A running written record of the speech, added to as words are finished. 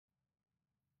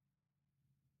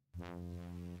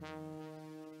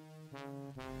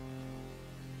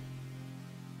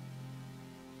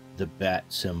The bat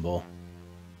symbol.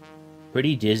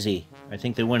 Pretty dizzy. I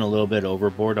think they went a little bit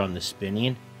overboard on the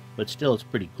spinning, but still it's a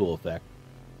pretty cool effect.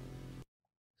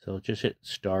 So just hit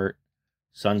start,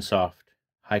 Sunsoft,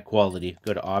 high quality,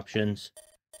 good options,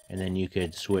 and then you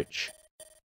could switch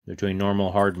between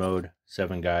normal, hard mode,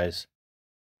 7 guys.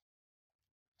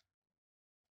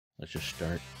 Let's just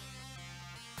start.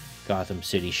 Gotham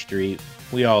City Street.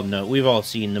 We all know, we've all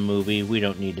seen the movie, we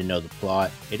don't need to know the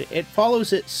plot. It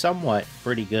follows it somewhat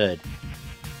pretty good.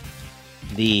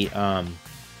 The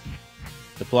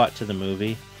plot to the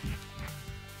movie.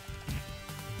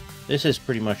 This is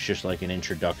pretty much just like an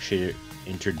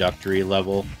introductory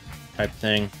level type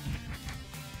thing.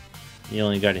 You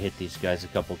only got to hit these guys a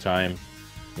couple times.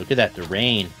 Look at that, the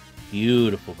rain.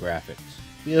 Beautiful graphics.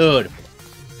 Beautiful.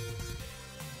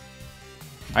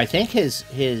 I think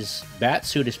his bat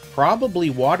suit is probably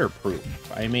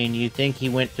waterproof. I mean, you think he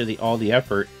went to all the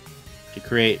effort to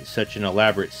create such an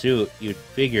elaborate suit, you'd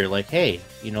figure, like, hey,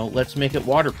 you know, let's make it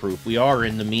waterproof. We are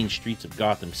in the mean streets of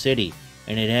Gotham City,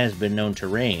 and it has been known to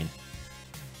rain.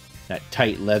 That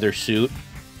tight leather suit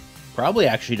probably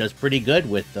actually does pretty good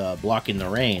with blocking the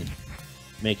rain,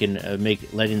 letting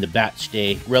the bat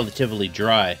stay relatively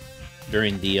dry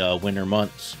during the winter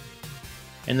months.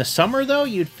 In the summer, though,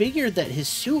 you'd figure that his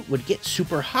suit would get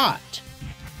super hot.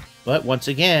 But once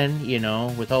again, you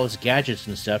know, with all his gadgets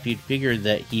and stuff, you'd figure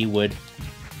that he would,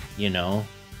 you know,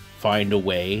 find a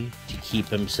way to keep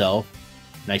himself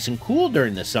nice and cool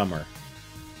during the summer.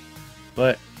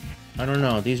 But, I don't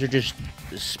know, these are just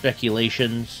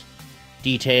speculations,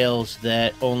 details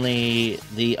that only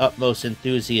the utmost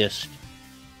enthusiast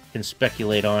can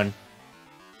speculate on.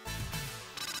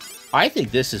 I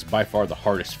think this is by far the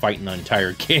hardest fight in the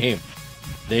entire game.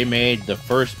 They made the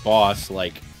first boss,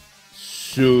 like,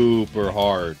 super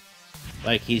hard.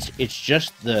 Like, it's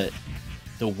just the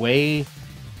way...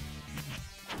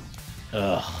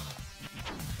 Ugh.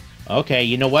 Okay,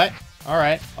 you know what?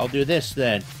 Alright, I'll do this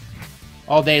then.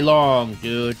 All day long,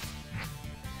 dude.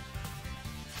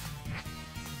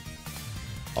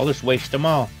 I'll just waste them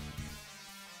all.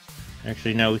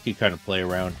 Actually, no, we could kind of play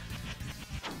around.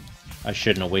 I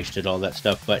shouldn't have wasted all that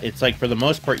stuff, but it's like, for the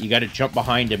most part, you gotta jump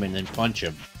behind him and then punch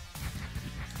him.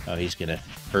 Oh, he's gonna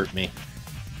hurt me.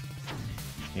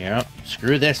 Yeah,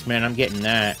 screw this, man. I'm getting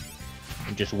that.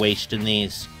 I'm just wasting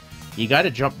these. You gotta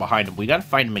jump behind him. We gotta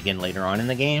find him again later on in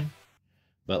the game.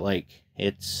 But, like,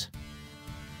 it's...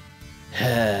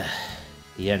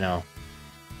 you know.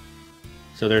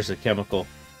 So there's a chemical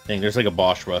thing. There's like a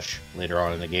boss rush later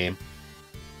on in the game.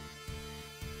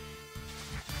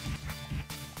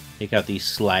 Take out these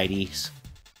slideys.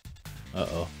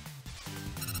 Uh-oh.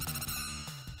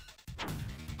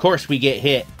 Of course we get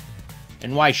hit.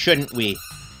 And why shouldn't we?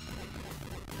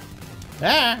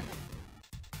 Ah!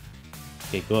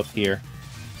 Okay, go up here.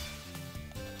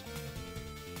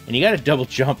 And you gotta double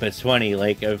jump. It's funny.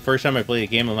 Like, the first time I played the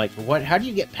game, I'm like, what? How do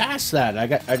you get past that?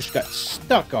 I just got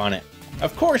stuck on it.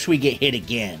 Of course we get hit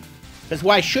again. Because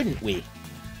why shouldn't we?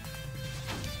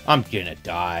 I'm gonna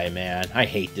die, man. I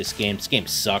hate this game. This game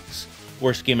sucks.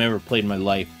 Worst game I ever played in my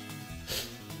life.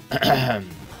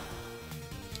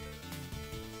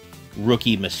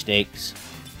 Rookie mistakes.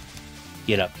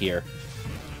 Get up here.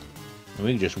 And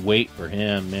we can just wait for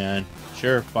him, man.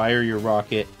 Sure, fire your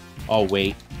rocket. I'll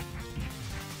wait.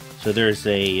 So there's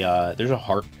a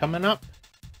heart coming up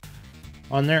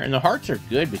on there. And the hearts are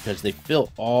good because they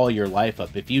fill all your life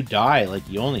up. If you die, like,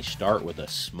 you only start with a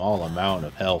small amount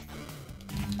of health.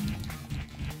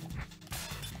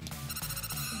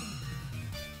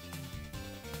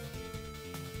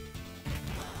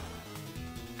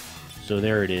 So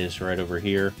there it is, right over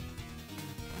here.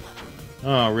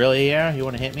 Oh, really? Yeah? You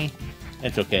want to hit me?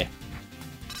 It's okay.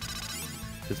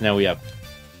 Because now we have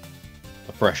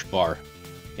a fresh bar.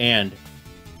 And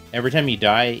every time you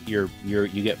die, you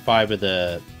get 5 of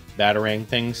the Batarang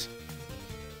things.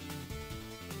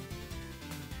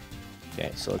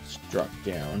 Okay, so let's drop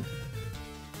down.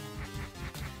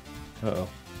 Uh-oh.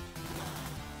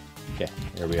 Okay,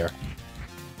 there we are.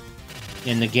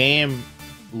 And the game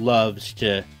loves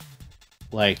to...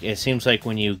 Like, it seems like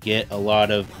when you get a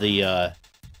lot of the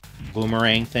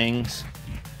boomerang things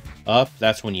up,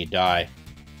 that's when you die.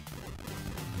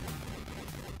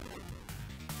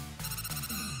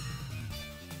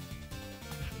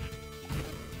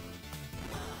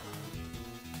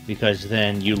 Because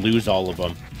then you lose all of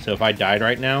them. So if I died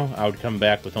right now, I would come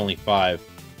back with only 5.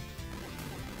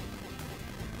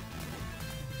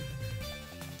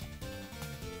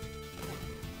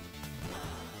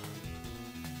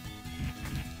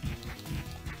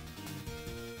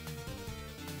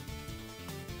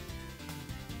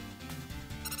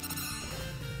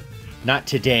 Not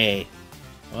today.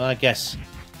 Well, I guess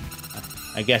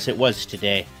it was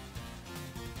today.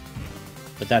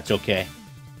 But that's okay.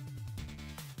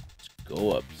 Let's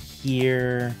go up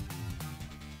here.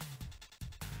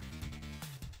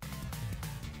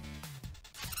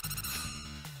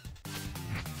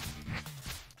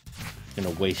 Gonna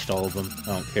waste all of them. I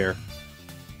don't care.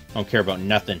 I don't care about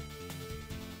nothing.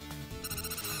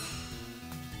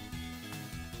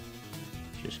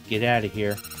 Just get out of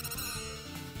here.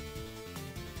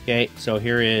 Okay, so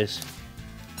here is...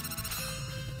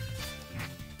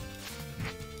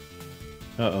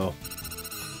 Uh-oh.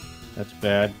 That's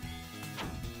bad.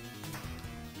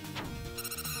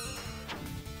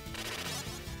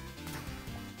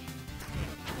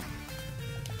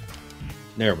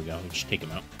 There we go. Just take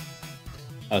him out.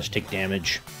 I'll just take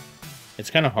damage. It's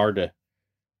kind of hard to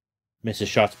miss his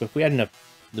shots, but if we had enough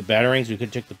the batarangs, we could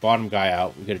have took the bottom guy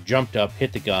out. We could have jumped up,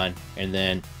 hit the gun, and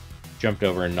then jumped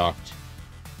over and knocked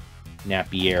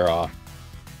Napier off.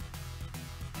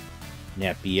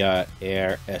 Napier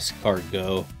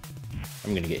escargot.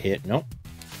 I'm gonna get hit. Nope.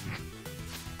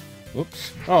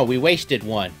 Oops. Oh, we wasted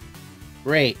one.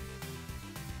 Great.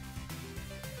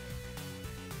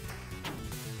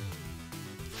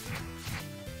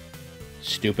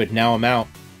 Stupid. Now I'm out.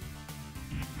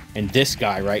 And this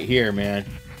guy right here, man.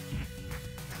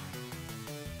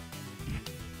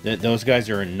 Those guys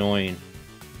are annoying.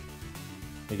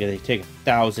 Look at, they take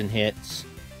 1,000 hits.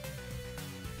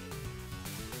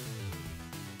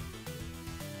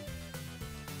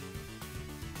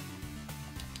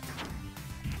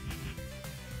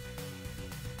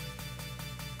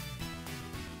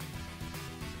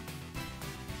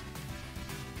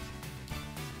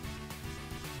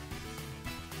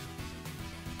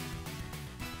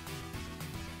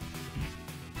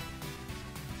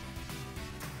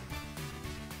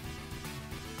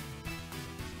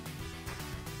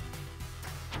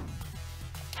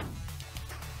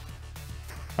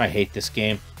 I hate this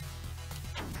game.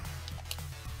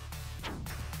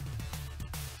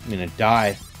 I'm gonna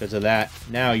die because of that.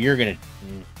 Now you're gonna...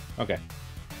 Okay.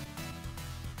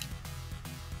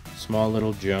 Small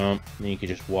little jump. And then you can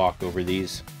just walk over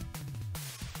these.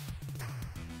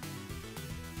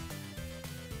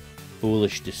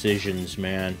 Foolish decisions,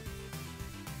 man.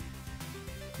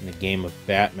 In the game of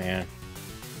Batman.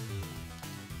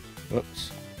 Whoops.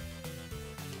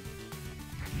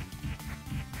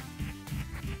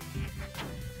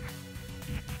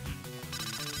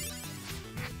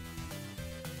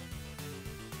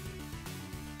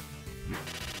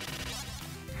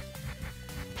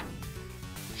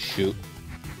 Shoot.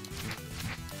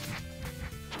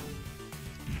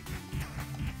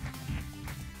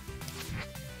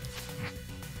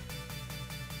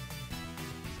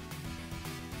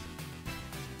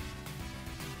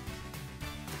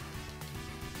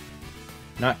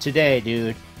 Not today,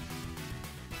 dude.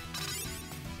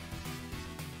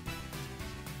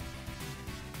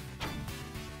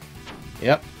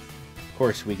 Yep. Of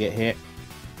course we get hit.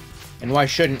 And why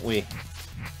shouldn't we?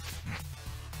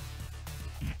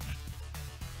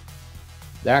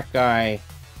 That guy,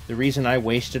 the reason I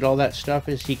wasted all that stuff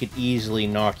is he could easily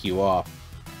knock you off.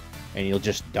 And you'll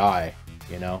just die,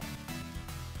 you know?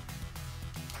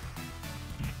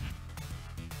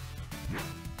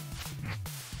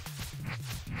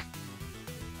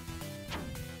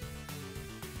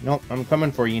 Nope, I'm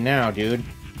coming for you now, dude.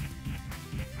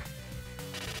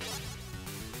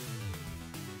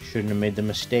 Shouldn't have made the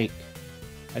mistake.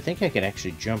 I think I can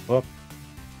actually jump up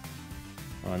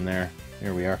on there.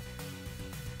 There we are.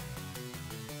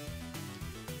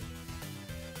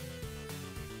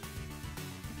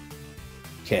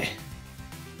 Okay.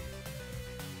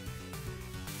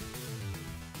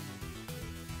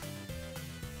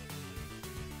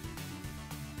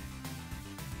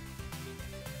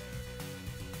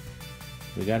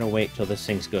 We gotta wait till this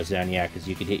thing goes down, yeah, because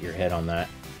you could hit your head on that.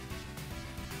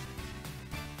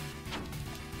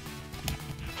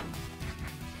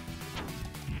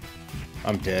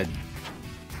 I'm dead.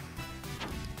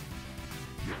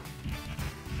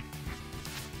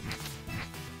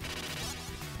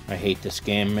 I hate this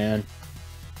game, man.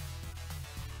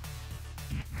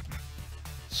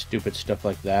 Stupid stuff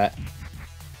like that.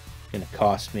 It's gonna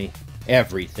cost me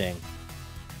everything.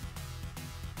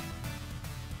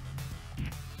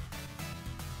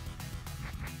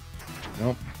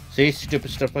 Nope. See?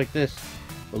 Stupid stuff like this.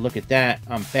 But look at that.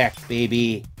 I'm back,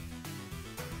 baby.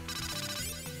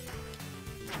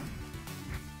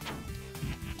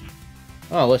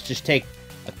 Oh, let's just take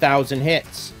 1,000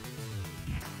 hits.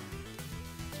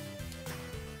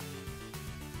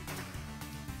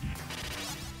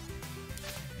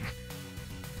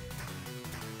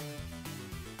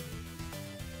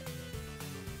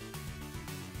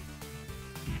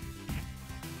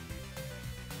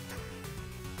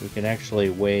 We can actually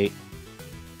wait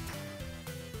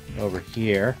over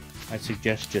here. I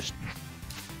suggest just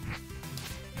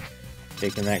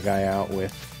taking that guy out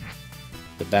with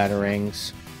the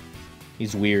batarangs.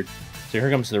 He's weird. So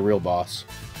here comes the real boss.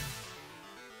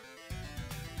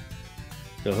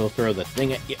 So he'll throw the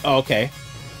thing at you. Oh, okay.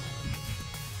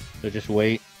 So just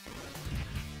wait.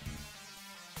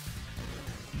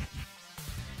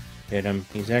 Hit him.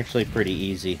 He's actually pretty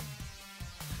easy.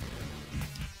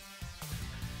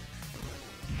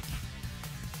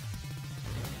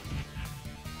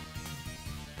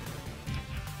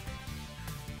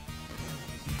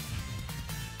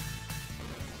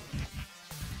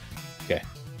 Okay.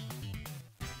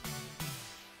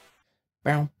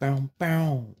 Bow, bow,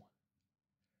 bow.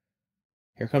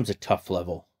 Here comes a tough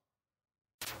level.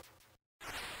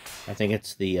 I think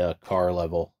it's the car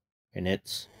level, and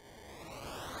it's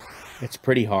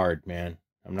pretty hard, man.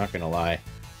 I'm not gonna lie.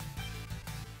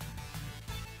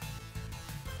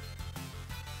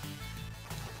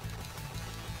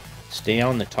 Stay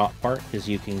on the top part, because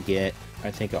you can get,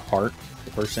 I think, a heart.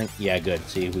 The first thing. Yeah, good.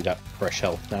 See, we got fresh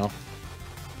health now.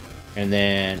 And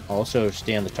then also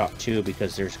stay on the top too,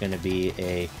 because there's going to be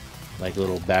a like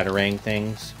little batarang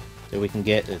things that we can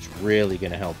get that's really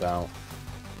going to help out.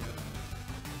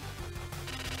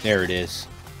 There it is.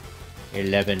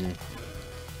 11.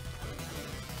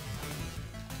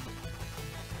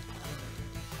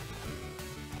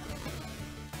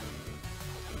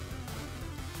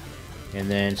 And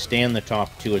then stay on the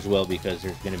top too as well, because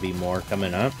there's going to be more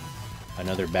coming up.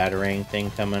 Another batarang thing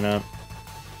coming up.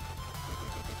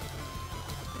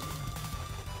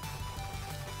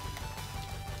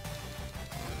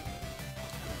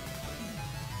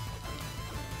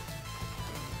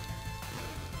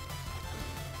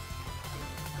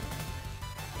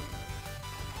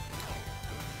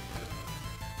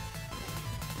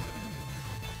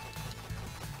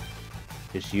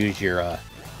 Just use your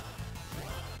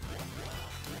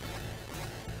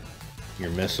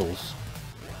missiles.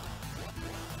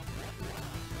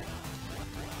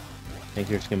 I think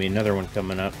there's gonna be another one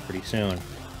coming up pretty soon.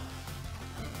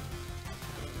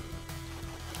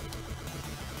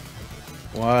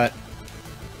 What?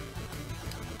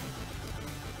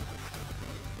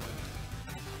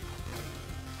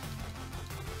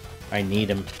 I need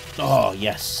him. Oh,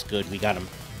 yes. Good, we got him.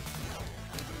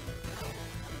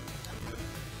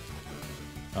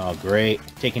 Oh, great.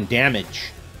 Taking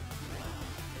damage.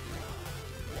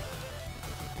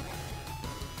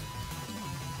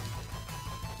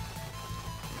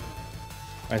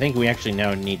 I think we actually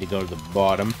now need to go to the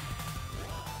bottom.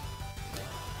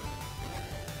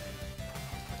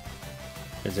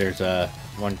 Because there's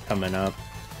one coming up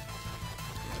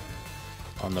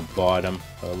on the bottom.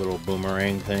 A little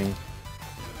boomerang thing.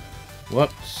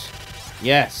 Whoops.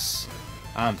 Yes!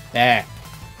 I'm back.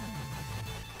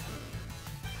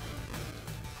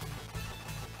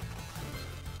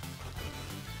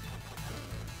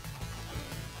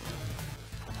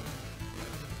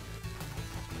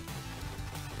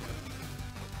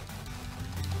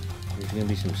 There's gonna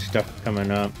be some stuff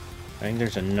coming up. I think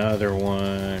there's another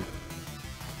one.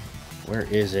 Where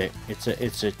is it? It's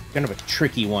a kind of a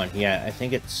tricky one. Yeah, I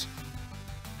think it's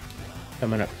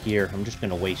coming up here. I'm just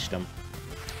gonna waste them.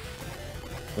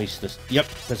 Waste this. Yep,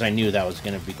 because I knew that was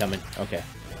gonna be coming. Okay.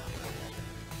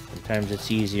 Sometimes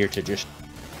it's easier to just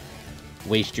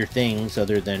waste your things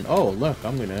other than, oh look,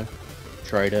 I'm gonna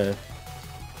try to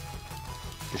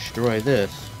destroy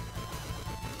this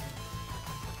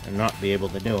and not be able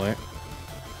to do it.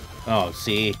 Oh,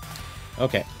 see?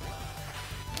 Okay.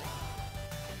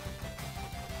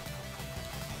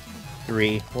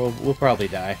 3. We'll probably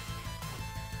die.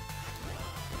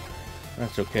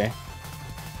 That's okay.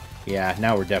 Yeah,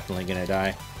 now we're definitely gonna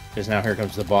die. Because now here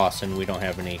comes the boss and we don't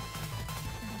have any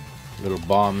little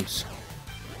bombs.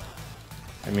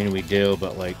 I mean, we do,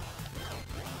 but like,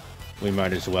 we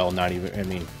might as well not even, I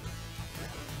mean,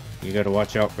 you gotta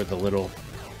watch out for the little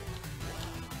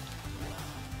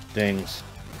things.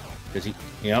 Because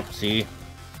yep, see?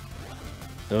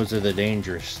 Those are the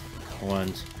dangerous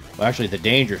ones. Well, actually, the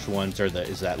dangerous ones are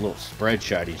is that little spread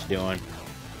shot he's doing.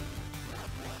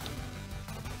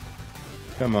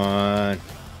 Come on.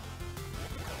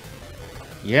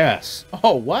 Yes.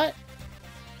 Oh, what?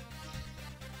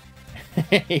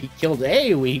 He killed.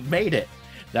 Hey, we made it.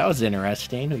 That was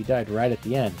interesting. We died right at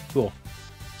the end. Cool.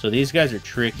 So these guys are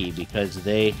tricky because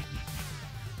they'll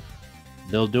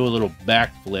do a little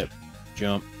backflip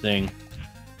jump thing.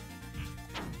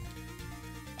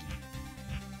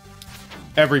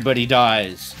 Everybody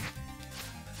dies.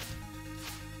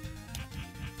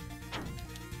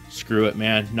 Screw it,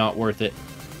 man. Not worth it.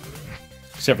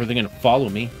 Except for they're gonna follow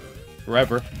me.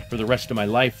 forever, for the rest of my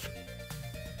life.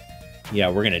 Yeah,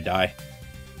 we're gonna die.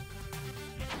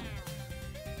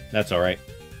 That's alright.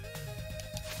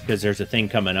 Because there's a thing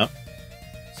coming up.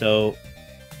 So,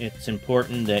 it's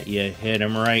important that you hit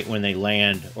them right when they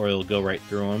land, or it'll go right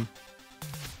through them.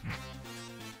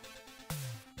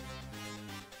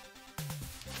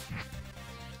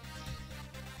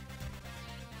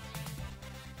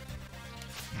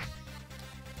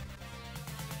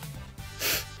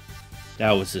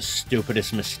 That was the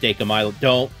stupidest mistake of my...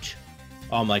 Don't!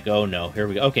 I'm like, oh no, here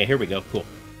we go. Okay, here we go, cool.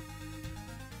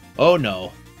 Oh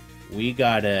no. We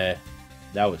gotta...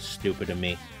 That was stupid of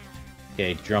me.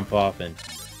 Okay, jump off and...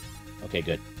 Okay,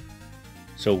 good.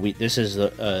 So this is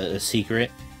a secret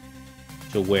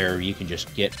to where you can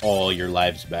just get all your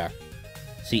lives back.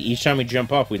 See, each time we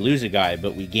jump off, we lose a guy,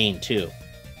 but we gain 2.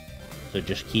 So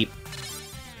just keep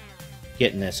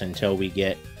getting this until we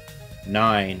get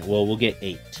 9. Well, we'll get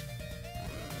 8.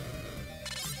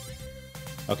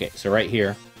 Okay, so right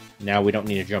here, now we don't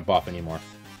need to jump off anymore.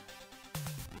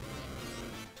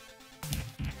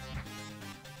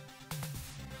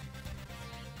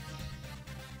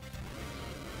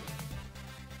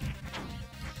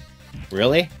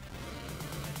 Really?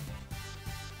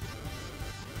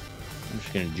 I'm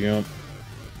just gonna jump.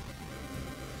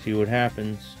 See what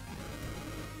happens.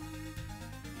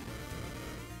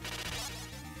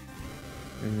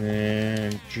 And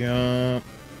then jump.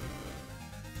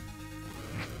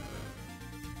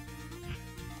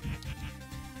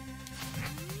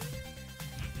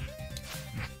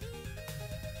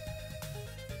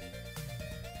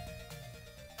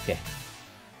 Okay.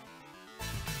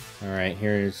 Alright,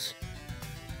 here's...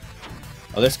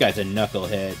 Oh, this guy's a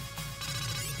knucklehead.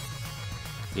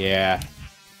 Yeah.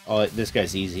 Oh, this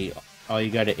guy's easy. All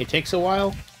you gotta... It takes a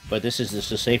while, but this is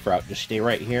just a safe route. Just stay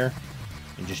right here,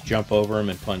 and just jump over him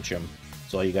and punch him.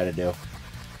 That's all you gotta do.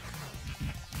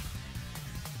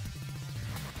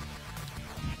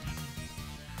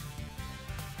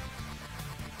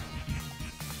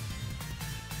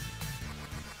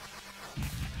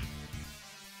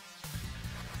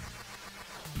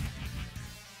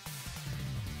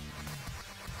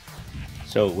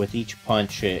 So with each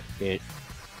punch, it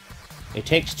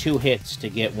takes 2 hits to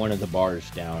get one of the bars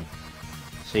down.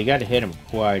 So you got to hit him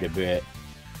quite a bit.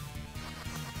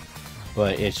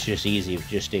 But it's just easy to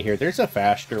just stay here. There's a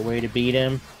faster way to beat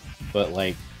him, but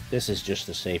like this is just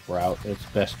the safe route. It's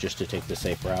best just to take the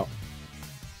safe route.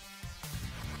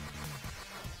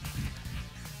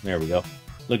 There we go.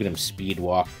 Look at him speed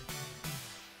walk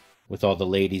with all the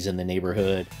ladies in the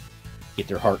neighborhood. Get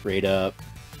their heart rate up.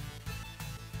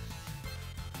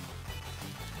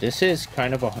 This is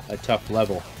kind of a tough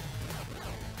level.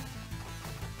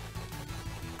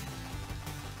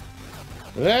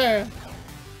 Ah.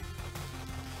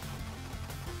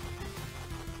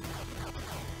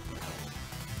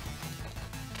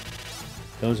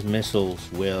 Those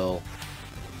missiles will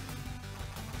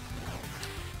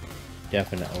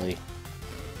definitely...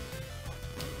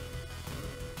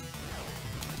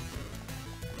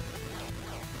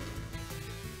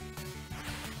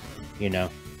 You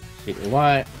know.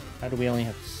 What? How do we only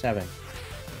have 7?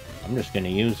 I'm just gonna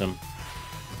use them.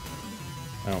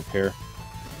 I don't care.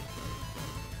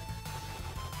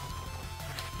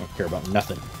 I don't care about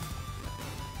nothing.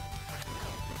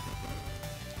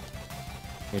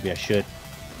 Maybe I should.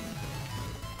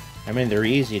 I mean, they're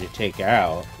easy to take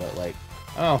out, but like...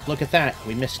 Oh, look at that!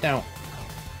 We missed out.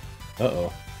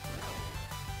 Uh-oh.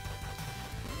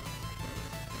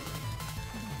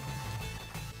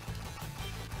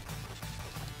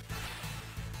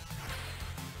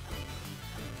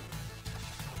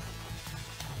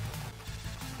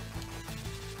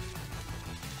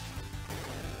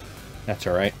 That's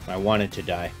alright. I wanted to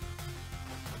die.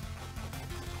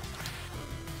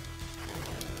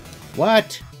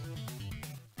 What?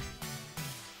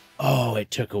 Oh,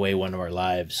 it took away one of our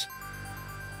lives.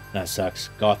 That sucks.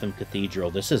 Gotham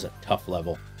Cathedral. This is a tough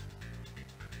level.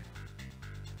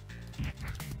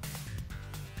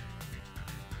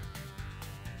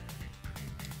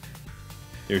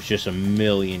 There's just a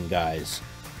million guys.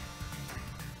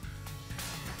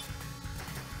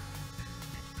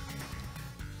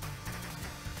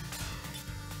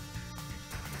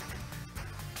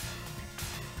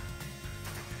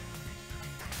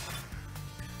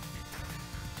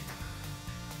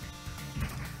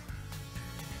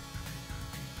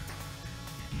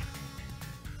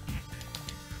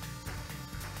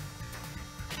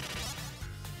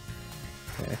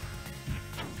 Okay.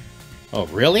 Oh,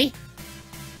 really?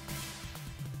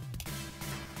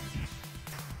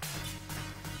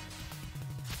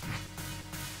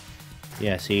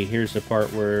 Yeah, see, here's the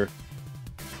part where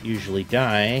you usually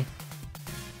die.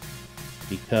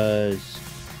 because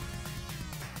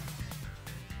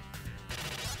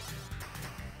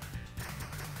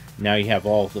now you have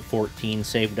all of the 14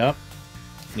 saved up.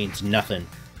 Means nothing.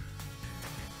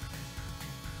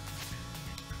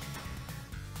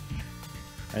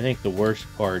 I think the worst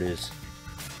part is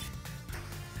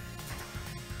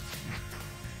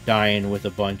dying with a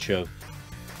bunch of...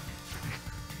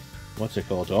 What's it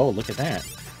called? Oh, look at that.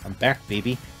 I'm back,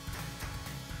 baby.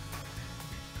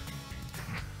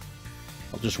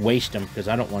 I'll just waste them because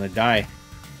I don't want to die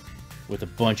with a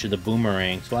bunch of the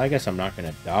boomerangs. Well, I guess I'm not going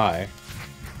to die.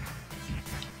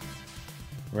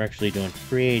 We're actually doing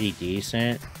pretty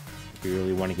decent, if you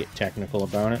really want to get technical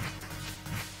about it.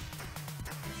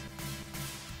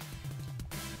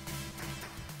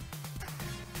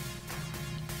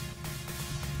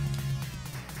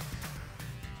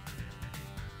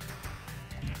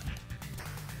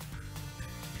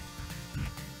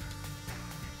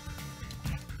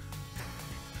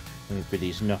 Wait for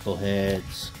these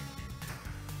knuckleheads.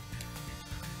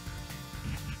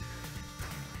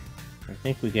 I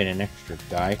think we get an extra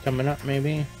guy coming up,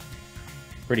 maybe?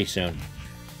 Pretty soon.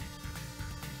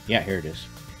 Yeah, here it is.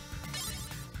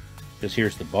 Because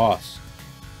here's the boss.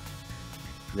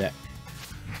 That...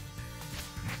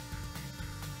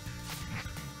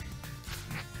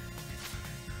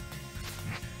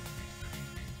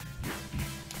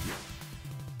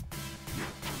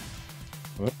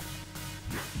 Whoop.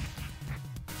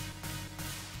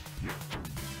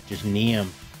 Just knee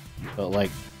him. But, like,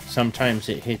 sometimes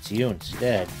it hits you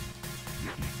instead.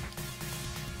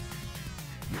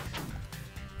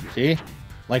 See?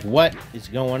 Like, what is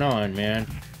going on, man?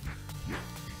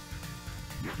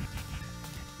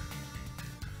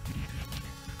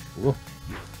 Whoa.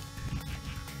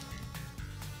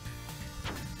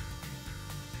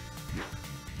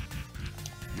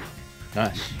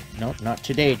 Nice. Nope, not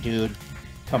today, dude.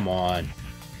 Come on.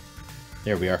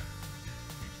 There we are.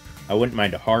 I wouldn't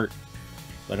mind a heart,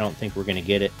 but I don't think we're gonna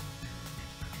get it.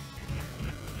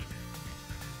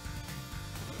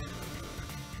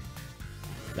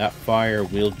 That fire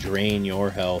will drain your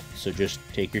health, so just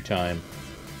take your time.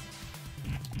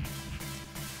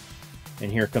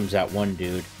 And here comes that one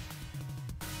dude.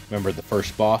 Remember the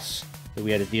first boss that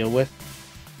we had to deal with?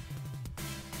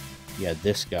 Yeah,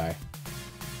 this guy.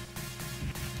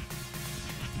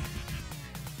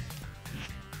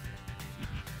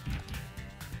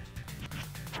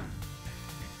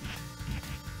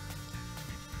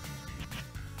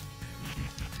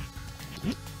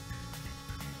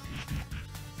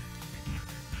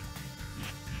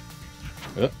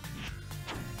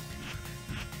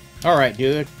 Alright,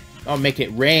 dude. I'll make it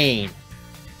rain.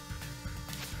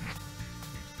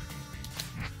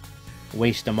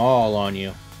 Waste them all on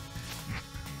you.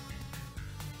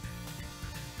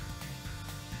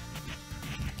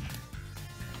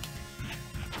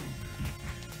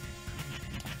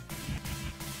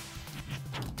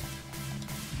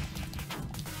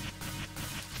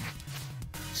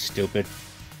 Stupid.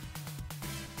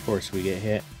 Of course we get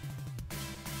hit.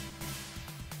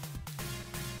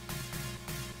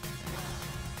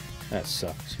 That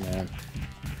sucks, man.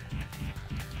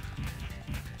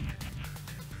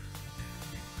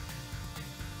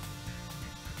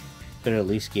 Could at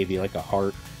least give you like a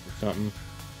heart or something.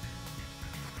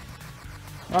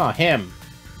 Oh, him!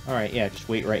 Alright, yeah, just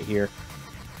wait right here.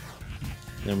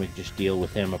 Then we can just deal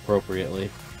with him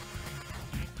appropriately.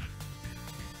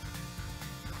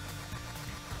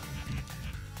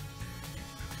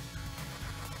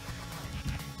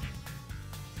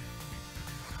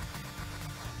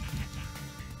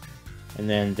 And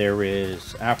then there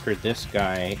is, after this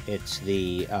guy, it's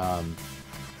the,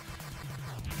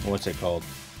 what's it called?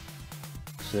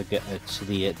 It's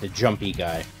the jumpy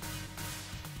guy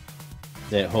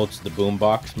that holds the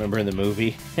boombox. Remember in the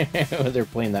movie? They're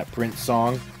playing that Prince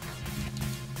song.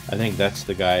 I think that's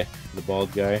the guy, the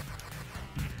bald guy.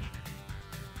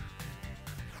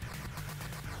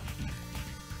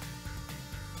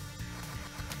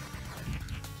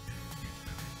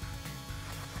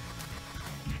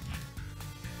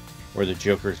 Where the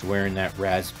Joker's wearing that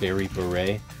raspberry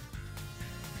beret.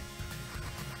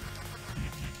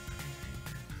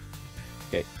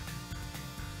 Okay.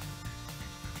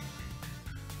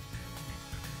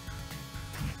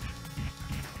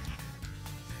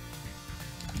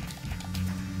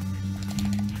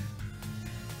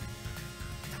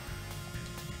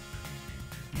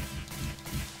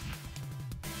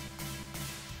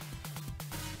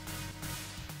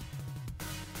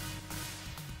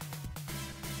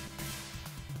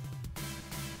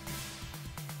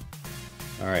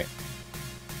 All right.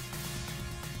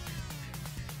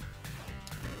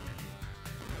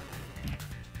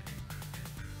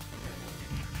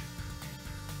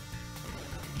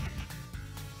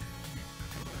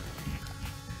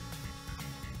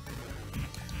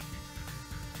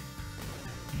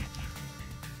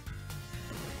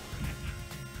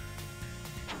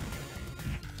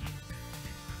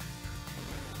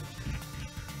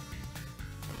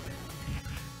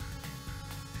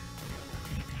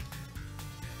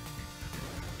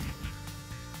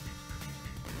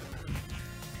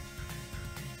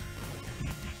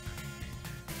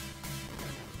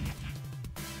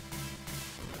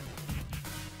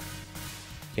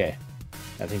 Okay.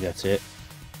 I think that's it.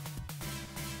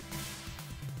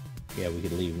 Yeah, we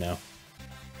could leave now.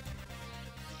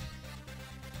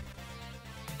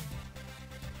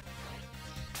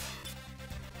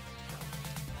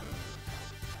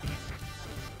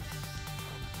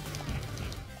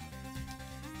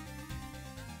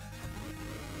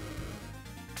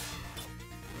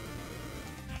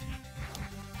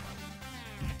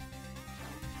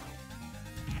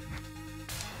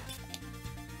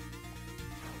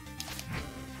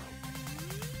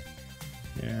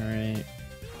 Alright.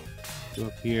 Go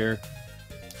up here.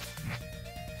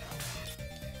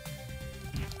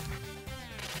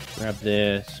 Grab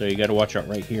this. So you gotta watch out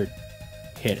right here.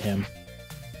 Hit him.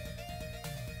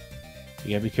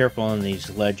 You gotta be careful on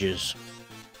these ledges.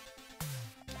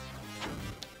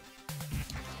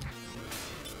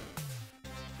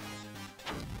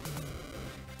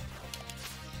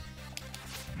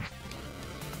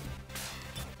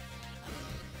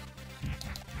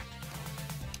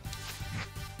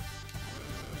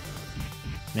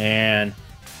 Man.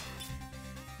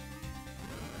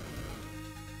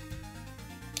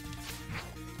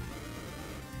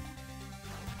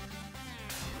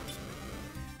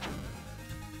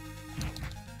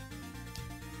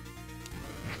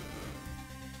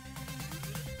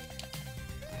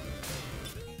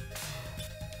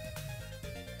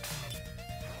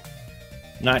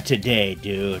 Not today,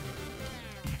 dude.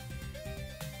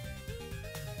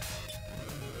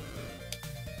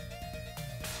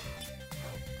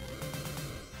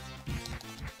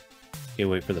 Okay,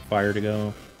 wait for the fire to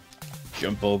go.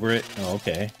 Jump over it. Oh,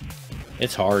 okay.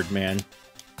 It's hard, man.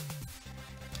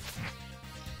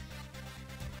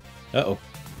 Uh-oh.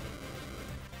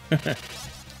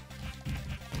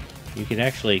 You can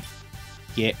actually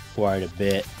get quite a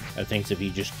bit of things if you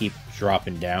just keep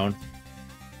dropping down.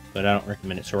 But I don't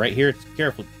recommend it. So right here, it's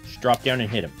careful. Just drop down and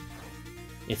hit him.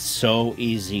 It's so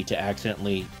easy to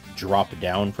accidentally drop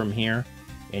down from here,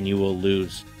 and you will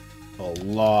lose a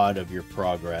lot of your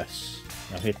progress.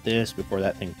 Now hit this before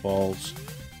that thing falls.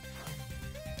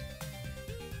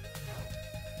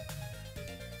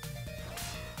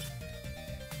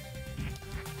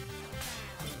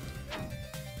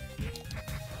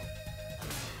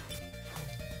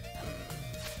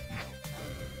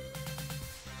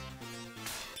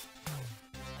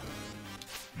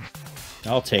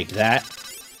 I'll take that.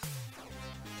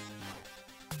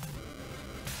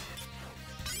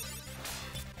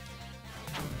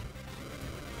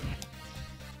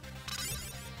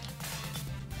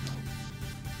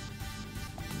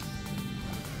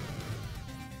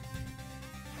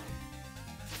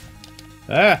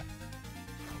 Ah!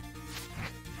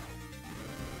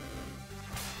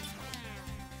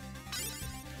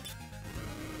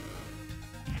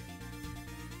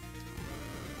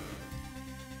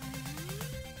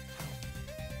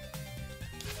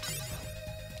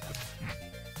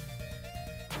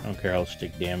 I don't care, I'll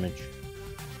stick damage.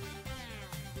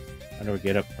 How do we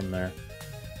get up from there?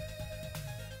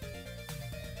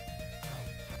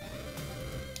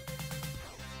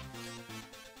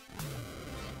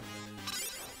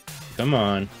 Come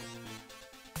on.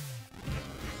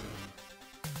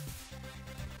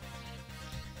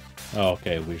 Oh,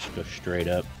 okay, we just go straight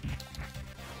up.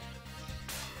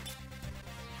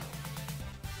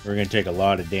 We're gonna take a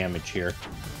lot of damage here.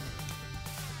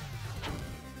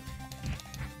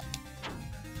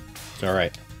 It's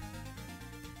alright.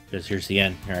 Because here's the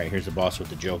end. Alright, here's the boss with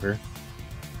the Joker.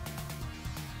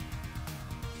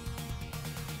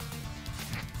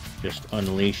 Just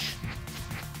unleash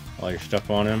all your stuff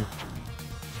on him.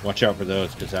 Watch out for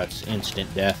those, because that's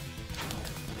instant death.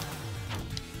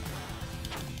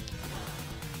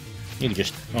 You can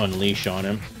just unleash on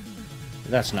him.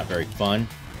 That's not very fun.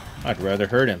 I'd rather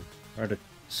hurt him. Or to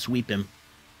sweep him.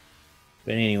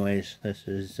 But anyways, this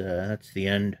is, that's the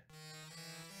end.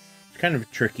 It's kind of a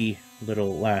tricky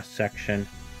little last section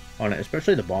on it,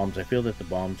 especially the bombs. I feel that the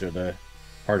bombs are the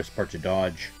hardest part to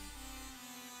dodge.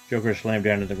 Joker slammed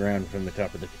down to the ground from the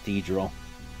top of the cathedral.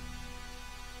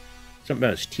 Something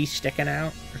about his teeth sticking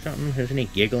out or something. Isn't he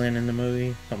giggling in the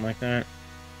movie? Something like that.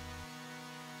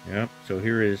 Yep, so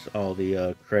here is all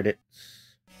the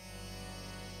credits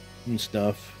and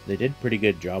stuff. They did a pretty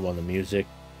good job on the music.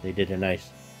 They did a nice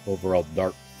overall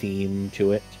dark theme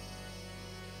to it.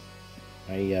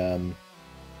 I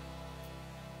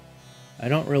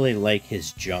don't really like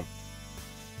his jump.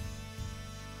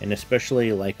 And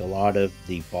especially like a lot of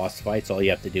the boss fights, all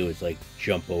you have to do is like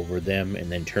jump over them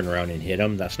and then turn around and hit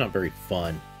them. That's not very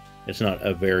fun. It's not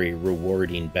a very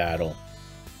rewarding battle.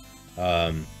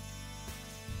 The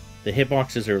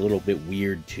hitboxes are a little bit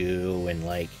weird too, and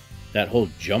like that whole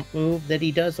jump move that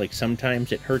he does, like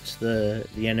sometimes it hurts the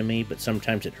enemy, but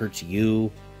sometimes it hurts you.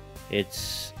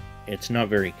 It's not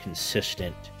very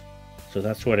consistent. So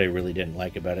that's what I really didn't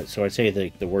like about it. So I'd say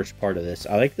the worst part of this.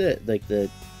 I like the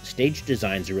stage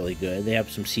designs are really good. They have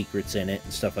some secrets in it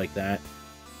and stuff like that.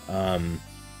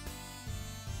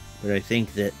 But I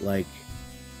think that like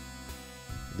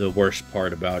the worst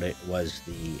part about it was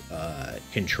the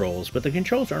controls. But the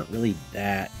controls aren't really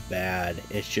that bad.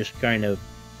 It's just kind of,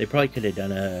 they probably could have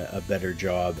done a better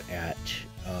job at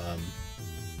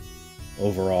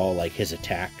overall, like his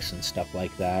attacks and stuff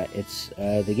like that. It's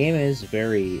the game is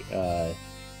very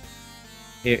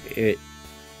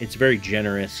it's very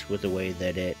generous with the way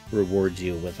that it rewards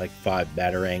you with like 5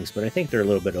 batarangs, but I think they're a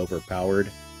little bit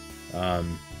overpowered.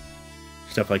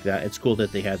 Stuff like that. It's cool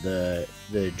that they had the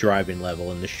driving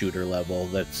level and the shooter level.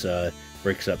 That's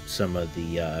breaks up some of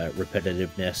the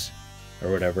repetitiveness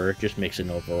or whatever. It just makes an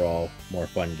overall more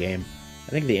fun game.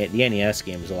 I think the NES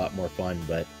game is a lot more fun,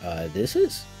 but this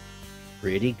is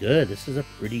pretty good. This is a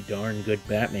pretty darn good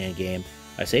Batman game.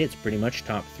 I say it's pretty much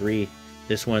top 3.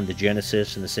 This one, the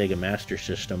Genesis, and the Sega Master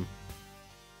System.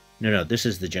 No, this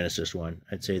is the Genesis one.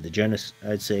 I'd say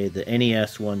the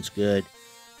NES one's good.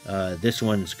 This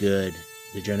one's good.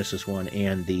 The Genesis one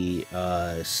and the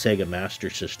Sega Master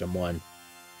System one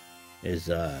is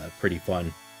pretty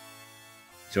fun.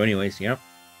 So anyways, yeah,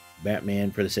 Batman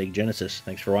for the Sega Genesis.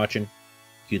 Thanks for watching.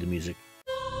 Cue the music.